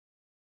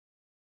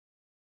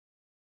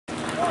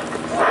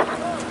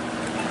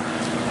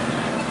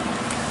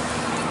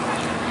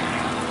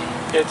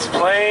It's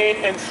plain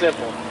and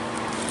simple.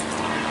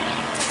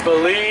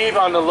 Believe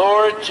on the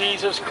Lord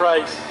Jesus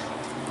Christ,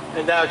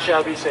 and thou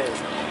shalt be saved.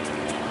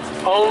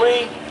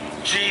 Only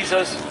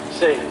Jesus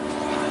saves.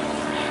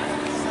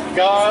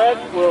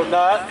 God will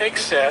not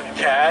accept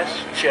cash,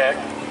 check,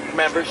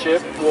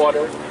 membership,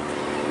 water,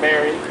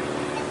 Mary,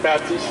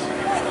 Baptist.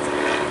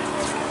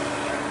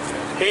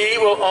 He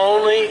will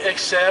only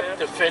accept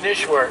the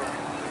finished work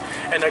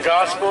and the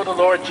gospel of the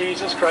Lord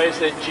Jesus Christ,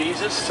 that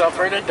Jesus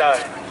suffered and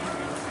died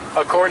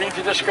according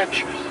to the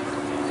scriptures,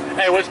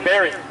 and was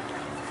buried,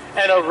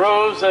 and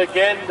arose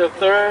again the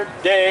third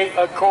day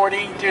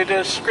according to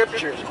the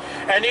scriptures.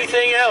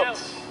 Anything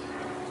else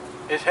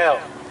is hell.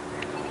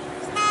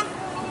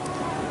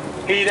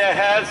 He that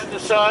has the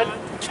Son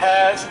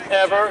has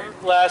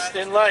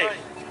everlasting life.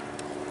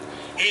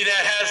 He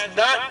that has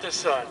not the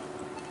Son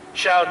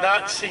shall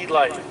not see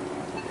life,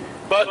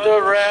 but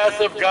the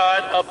wrath of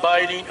God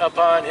abiding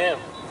upon him.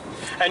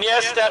 And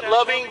yes, that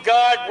loving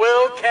God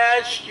will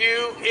cast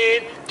you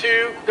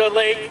into the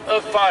lake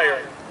of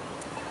fire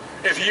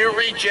if you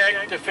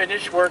reject the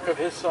finished work of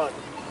his Son.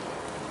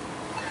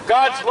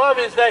 God's love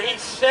is that he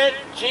sent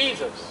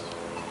Jesus.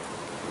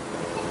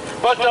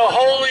 But the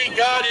holy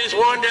God is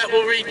one that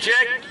will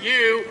reject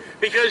you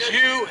because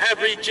you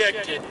have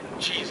rejected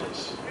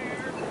Jesus.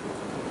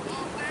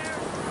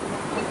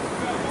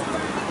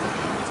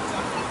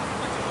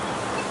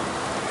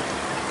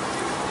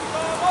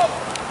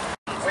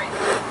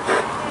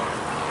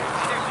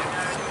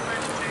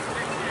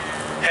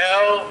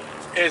 Hell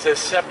is a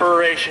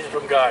separation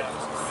from God.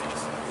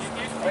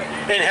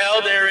 In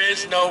hell there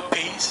is no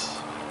peace.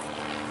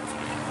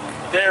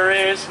 There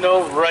is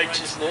no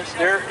righteousness.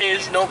 There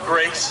is no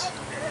grace.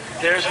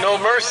 There's no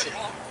mercy.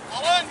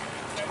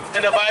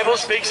 And the Bible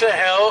speaks of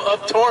hell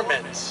of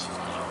torments.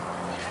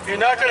 You're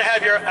not going to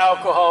have your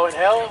alcohol in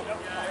hell.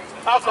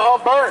 Alcohol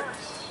burns.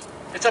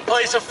 It's a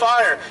place of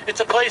fire. It's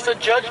a place of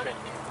judgment.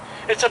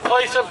 It's a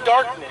place of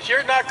darkness.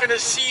 You're not going to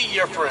see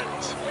your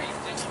friends.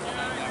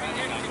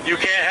 You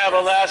can't have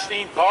a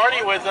lasting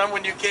party with them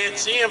when you can't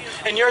see them,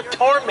 and you're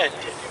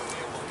tormented.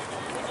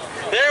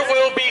 There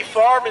will be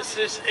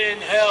pharmacists in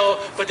hell,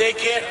 but they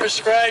can't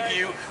prescribe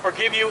you or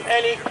give you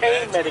any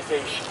pain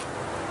medication.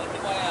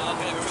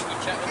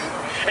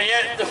 And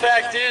yet the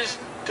fact is,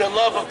 the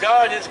love of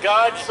God is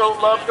God so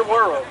loved the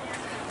world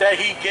that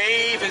he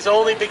gave his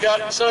only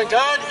begotten Son.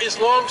 God is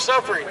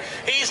long-suffering.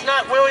 He's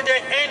not willing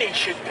that any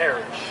should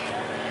perish.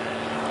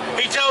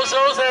 He tells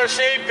those that are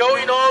saved, go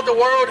into all the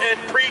world and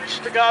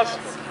preach the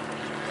gospel.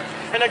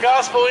 And the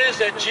gospel is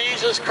that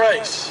Jesus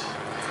Christ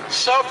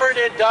suffered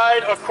and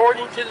died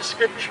according to the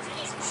scriptures,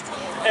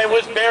 and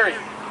was buried,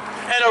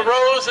 and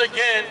arose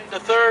again the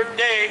third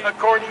day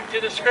according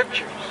to the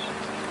scriptures.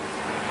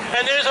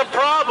 And there's a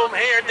problem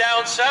here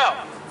down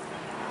south.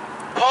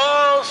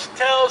 Paul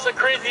tells the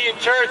Corinthian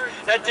church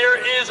that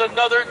there is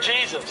another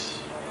Jesus.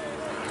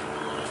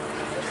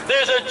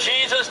 There's a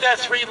Jesus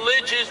that's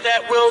religious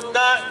that will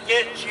not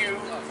get you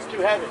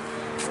to heaven.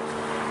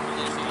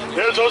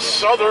 There's a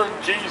southern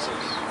Jesus,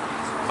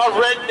 a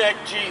redneck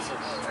Jesus,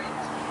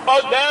 a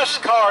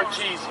NASCAR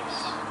Jesus.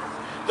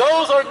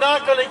 Those are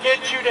not going to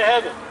get you to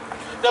heaven.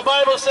 The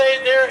Bible says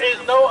there is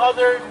no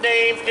other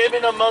name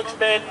given amongst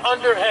men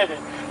under heaven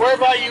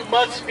whereby you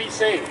must be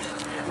saved.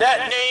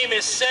 That name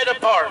is set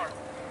apart.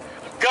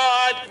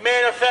 God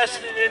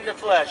manifested in the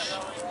flesh.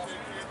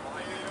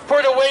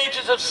 For the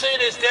wages of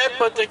sin is death,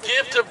 but the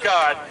gift of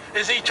God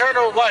is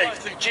eternal life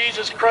through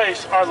Jesus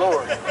Christ our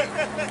Lord.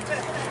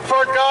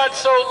 For God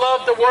so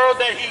loved the world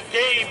that he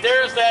gave,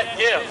 there's that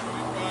gift.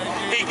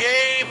 He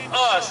gave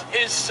us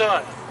his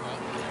Son.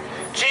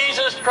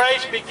 Jesus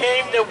Christ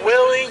became the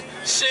willing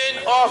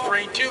sin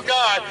offering to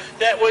God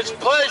that was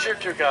pleasure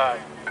to God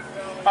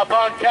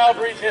upon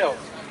Calvary's hill.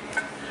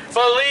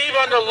 Believe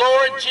on the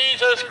Lord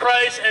Jesus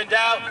Christ and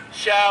thou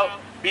shalt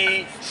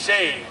be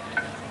saved.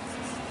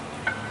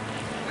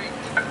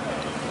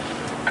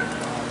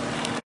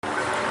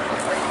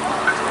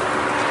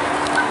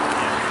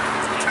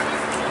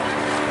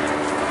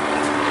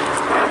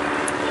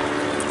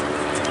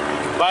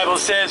 The Bible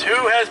says,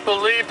 who has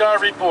believed our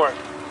report?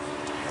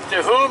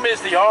 To whom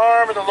is the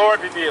arm of the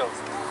Lord revealed?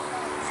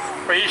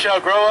 For he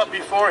shall grow up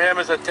before him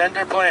as a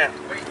tender plant,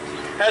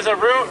 as a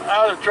root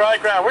out of dry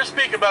ground. We're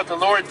speaking about the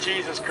Lord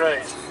Jesus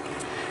Christ.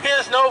 He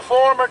has no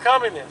form or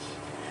comeliness.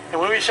 And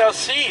when we shall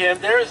see him,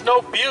 there is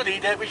no beauty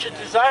that we should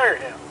desire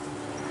him.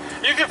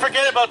 You can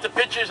forget about the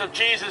pictures of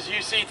Jesus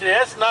you see today.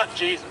 That's not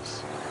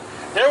Jesus.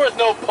 There was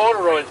no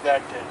Polaroids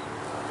back then.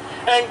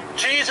 And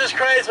Jesus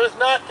Christ was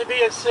not to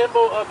be a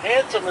symbol of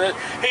handsomeness.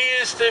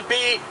 He is to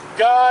be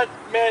God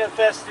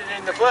manifested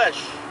in the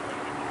flesh.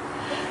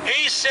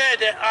 He said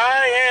that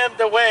I am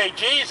the way,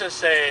 Jesus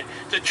said,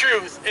 the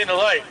truth, and the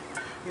life.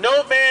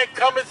 No man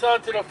cometh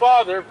unto the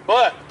Father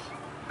but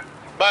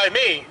by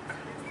me.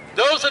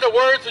 Those are the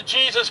words of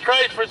Jesus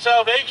Christ for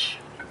salvation.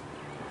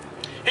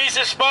 He's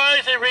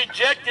despised and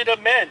rejected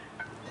of men,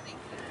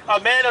 a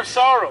man of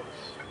sorrows,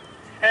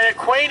 and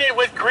acquainted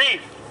with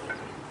grief.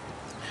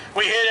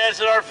 We hid as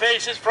in our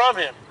faces from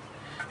him.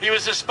 He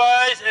was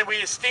despised, and we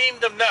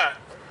esteemed him not.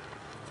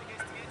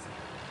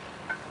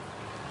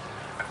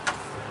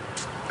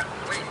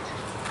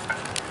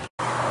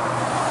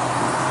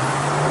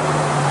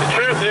 The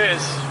truth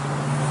is,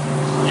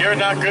 you're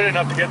not good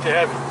enough to get to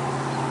heaven.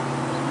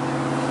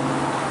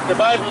 The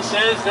Bible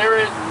says there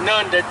is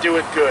none that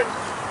doeth good.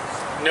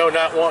 No,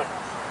 not one.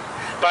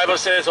 The Bible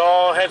says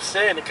all have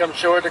sinned and come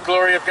short of the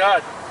glory of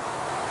God.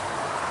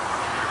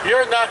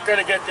 You're not going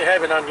to get to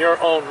heaven on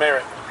your own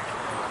merit.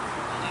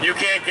 You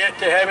can't get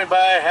to heaven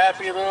by a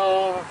happy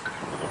little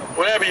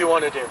whatever you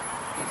want to do.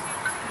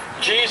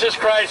 Jesus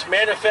Christ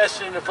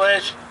manifested in the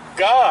flesh,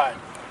 God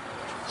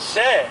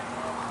said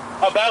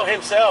about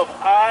himself,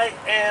 I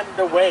am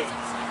the way,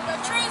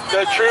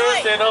 the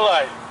truth, and the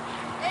life.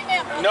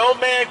 No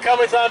man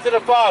cometh unto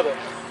the Father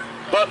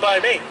but by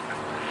me.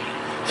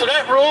 So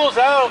that rules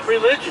out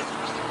religion.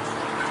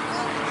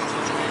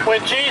 When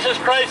Jesus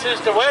Christ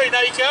is the way.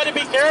 Now you got to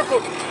be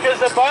careful,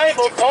 because the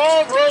Bible,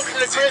 Paul wrote to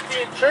the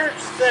Corinthian church,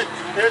 said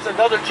there's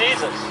another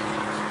Jesus.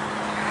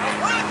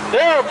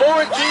 There are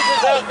more Jesus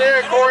out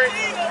there, Corey.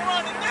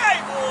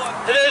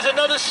 And there's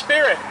another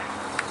spirit.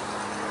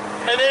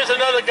 And there's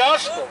another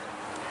gospel.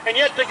 And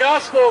yet the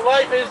gospel of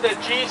life is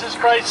that Jesus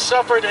Christ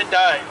suffered and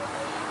died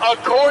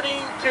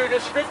according to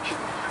the scripture,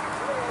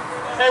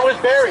 and was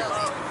buried,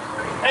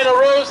 and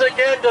arose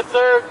again the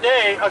third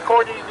day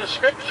according to the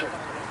scripture.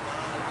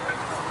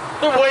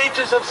 The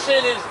wages of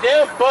sin is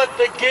death, but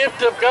the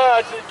gift of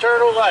God's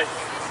eternal life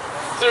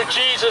through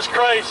Jesus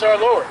Christ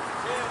our Lord.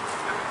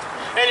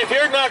 And if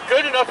you're not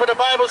good enough, what the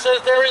Bible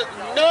says, there is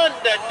none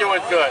that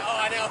doeth good.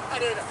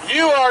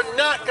 You are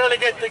not going to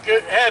get to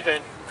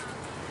heaven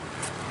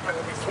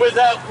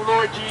without the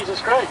Lord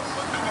Jesus Christ.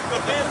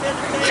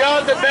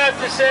 John the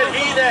Baptist said,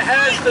 he that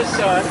has the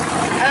Son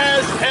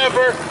has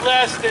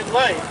everlasting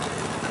life.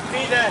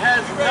 He that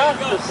has not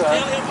the Son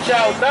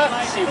shall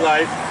not see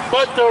life,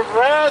 but the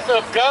wrath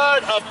of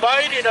God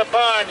abiding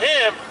upon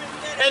him,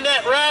 and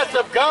that wrath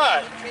of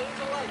God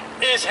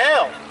is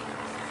hell.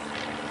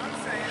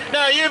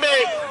 Now you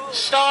may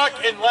stalk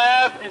and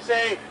laugh and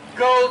say,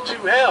 go to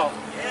hell.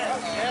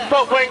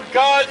 But when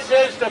God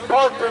says,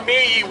 depart from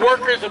me, ye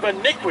workers of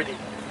iniquity,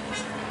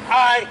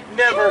 I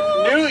never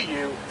knew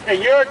you,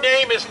 and your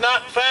name is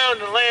not found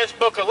in the Lamb's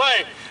Book of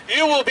Life,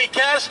 you will be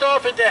cast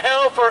off into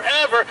hell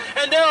forever,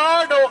 and there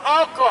are no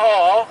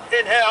alcohol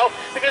in hell,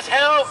 because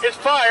hell is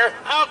fire,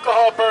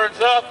 alcohol burns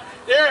up,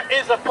 there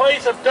is a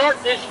place of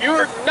darkness,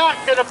 you're not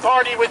going to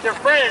party with your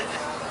friends,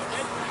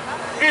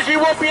 because you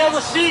won't be able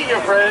to see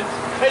your friends,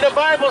 and the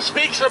Bible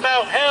speaks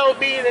about hell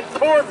being in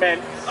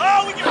torment,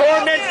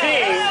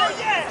 tormenting,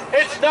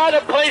 it's not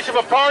a place of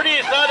a party,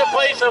 it's not a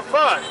place of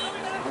fun.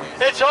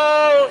 It's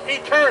all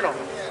eternal.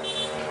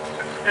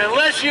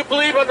 Unless you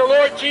believe on the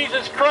Lord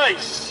Jesus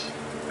Christ,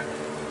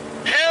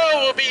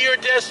 hell will be your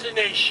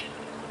destination.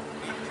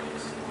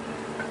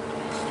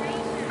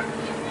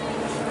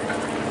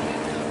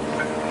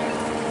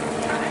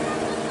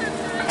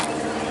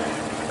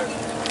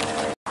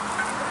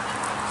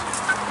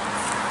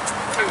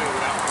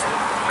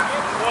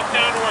 Walk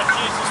down to our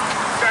Jesus.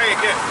 Try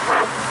again.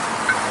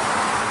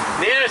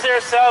 Neither is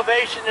there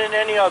salvation in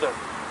any other.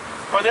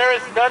 For there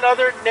is none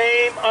other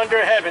name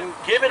under heaven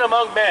given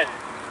among men,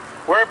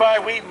 whereby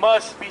we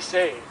must be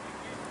saved.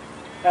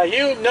 Now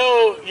you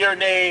know your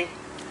name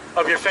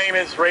of your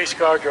famous race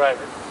car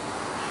driver,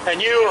 and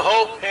you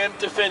hope him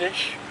to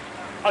finish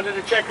under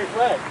the checkered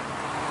flag.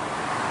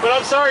 But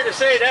I'm sorry to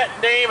say that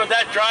name of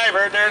that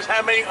driver, there's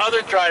how many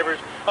other drivers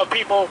of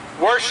people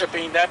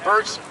worshiping that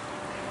person,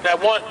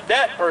 that want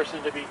that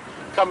person to be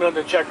coming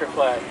under the checkered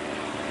flag.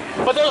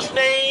 But those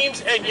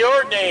names and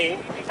your name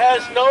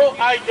has no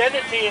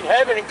identity in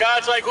heaven, and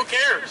God's like, who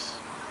cares?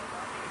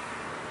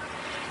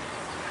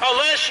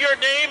 Unless your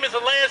name is the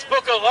Lamb's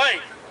Book of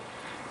Life,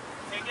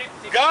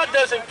 God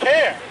doesn't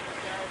care.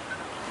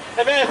 As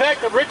a matter of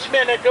fact, the rich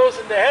man that goes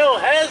into hell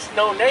has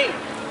no name.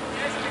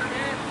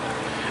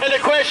 And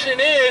the question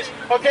is,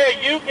 okay,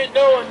 you can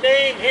know a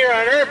name here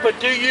on earth, but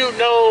do you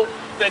know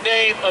the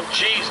name of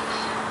Jesus?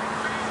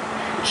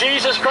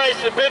 Jesus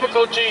Christ, the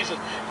biblical Jesus.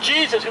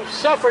 Jesus who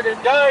suffered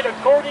and died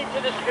according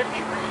to the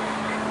scripture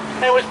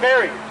and was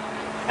buried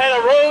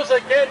and arose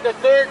again the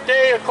third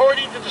day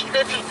according to the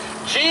scriptures.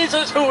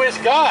 Jesus who is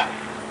God.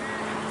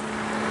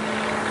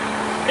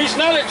 He's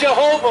not a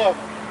Jehovah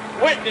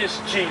Witness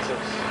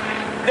Jesus.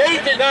 They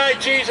deny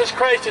Jesus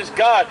Christ as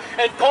God.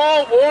 And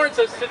Paul warns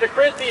us to the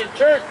Corinthian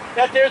church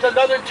that there's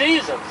another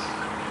Jesus.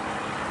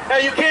 Now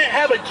you can't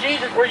have a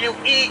Jesus where you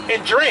eat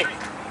and drink.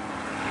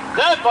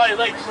 That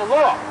violates the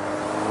law.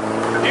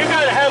 You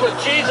got to have a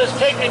Jesus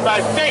taken by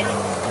faith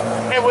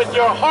and with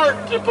your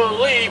heart to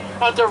believe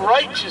unto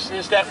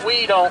righteousness that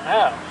we don't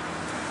have.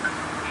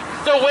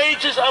 The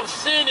wages of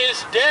sin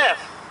is death.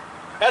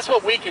 That's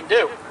what we can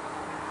do.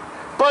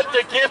 But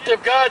the gift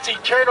of God's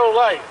eternal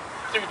life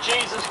through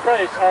Jesus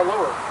Christ our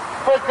Lord.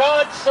 For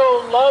God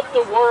so loved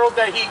the world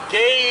that he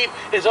gave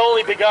his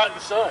only begotten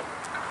Son.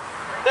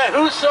 that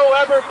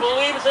whosoever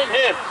believes in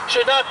him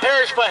should not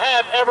perish but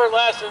have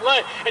everlasting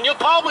life. And you'll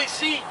probably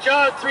see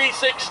John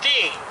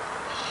 3:16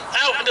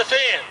 out in the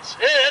fans.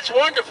 Yeah, that's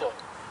wonderful.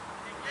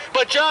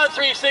 But John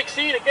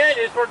 3:16 again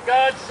is for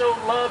God so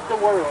loved the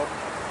world.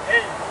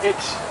 And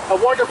it's a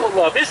wonderful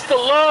love. It's the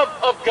love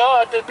of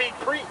God to be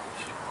preached.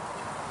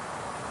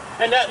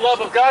 And that love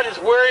of God is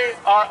where we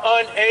are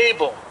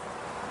unable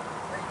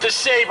to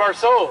save our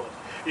souls.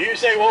 You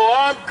say, well,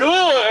 I'm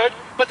good,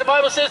 but the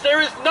Bible says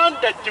there is none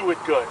that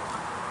doeth good.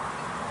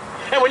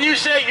 And when you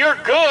say you're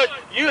good,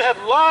 you have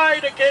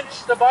lied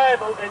against the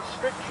Bible and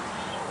Scripture.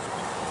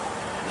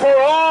 For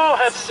all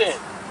have sinned.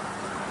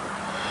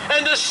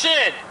 And the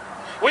sin,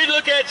 we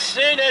look at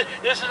sin as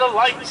this is a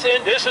light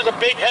sin, this is a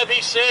big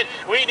heavy sin,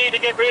 we need to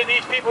get rid of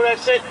these people that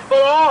sin,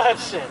 but all have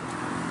sinned.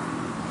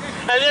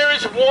 And there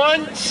is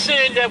one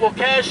sin that will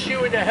cast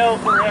you into hell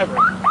forever.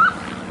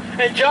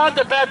 And John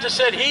the Baptist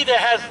said, he that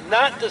has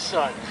not the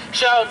Son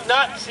shall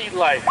not see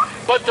life,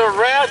 but the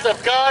wrath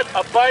of God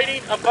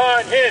abiding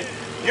upon him.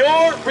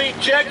 Your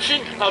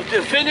rejection of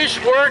the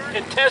finished work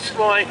and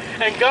testimony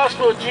and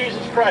gospel of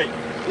Jesus Christ,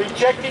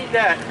 rejecting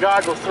that,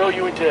 God will throw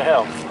you into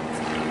hell.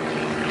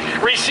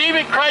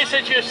 Receiving Christ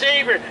as your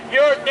Savior,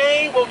 your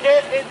name will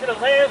get into the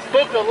Lamb's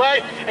Book of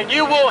Life, and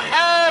you will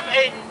have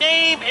a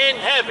name in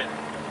heaven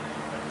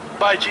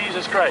by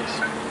Jesus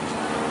Christ.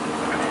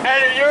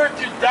 And if you're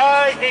to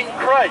die in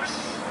Christ,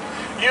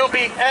 you'll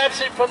be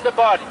absent from the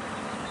body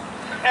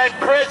and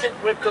present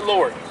with the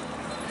Lord.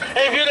 And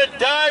if you're to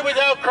die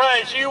without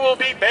Christ, you will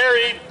be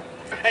buried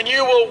and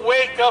you will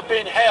wake up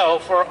in hell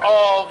for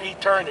all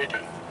eternity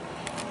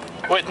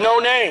with no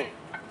name,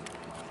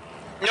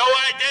 no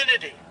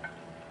identity,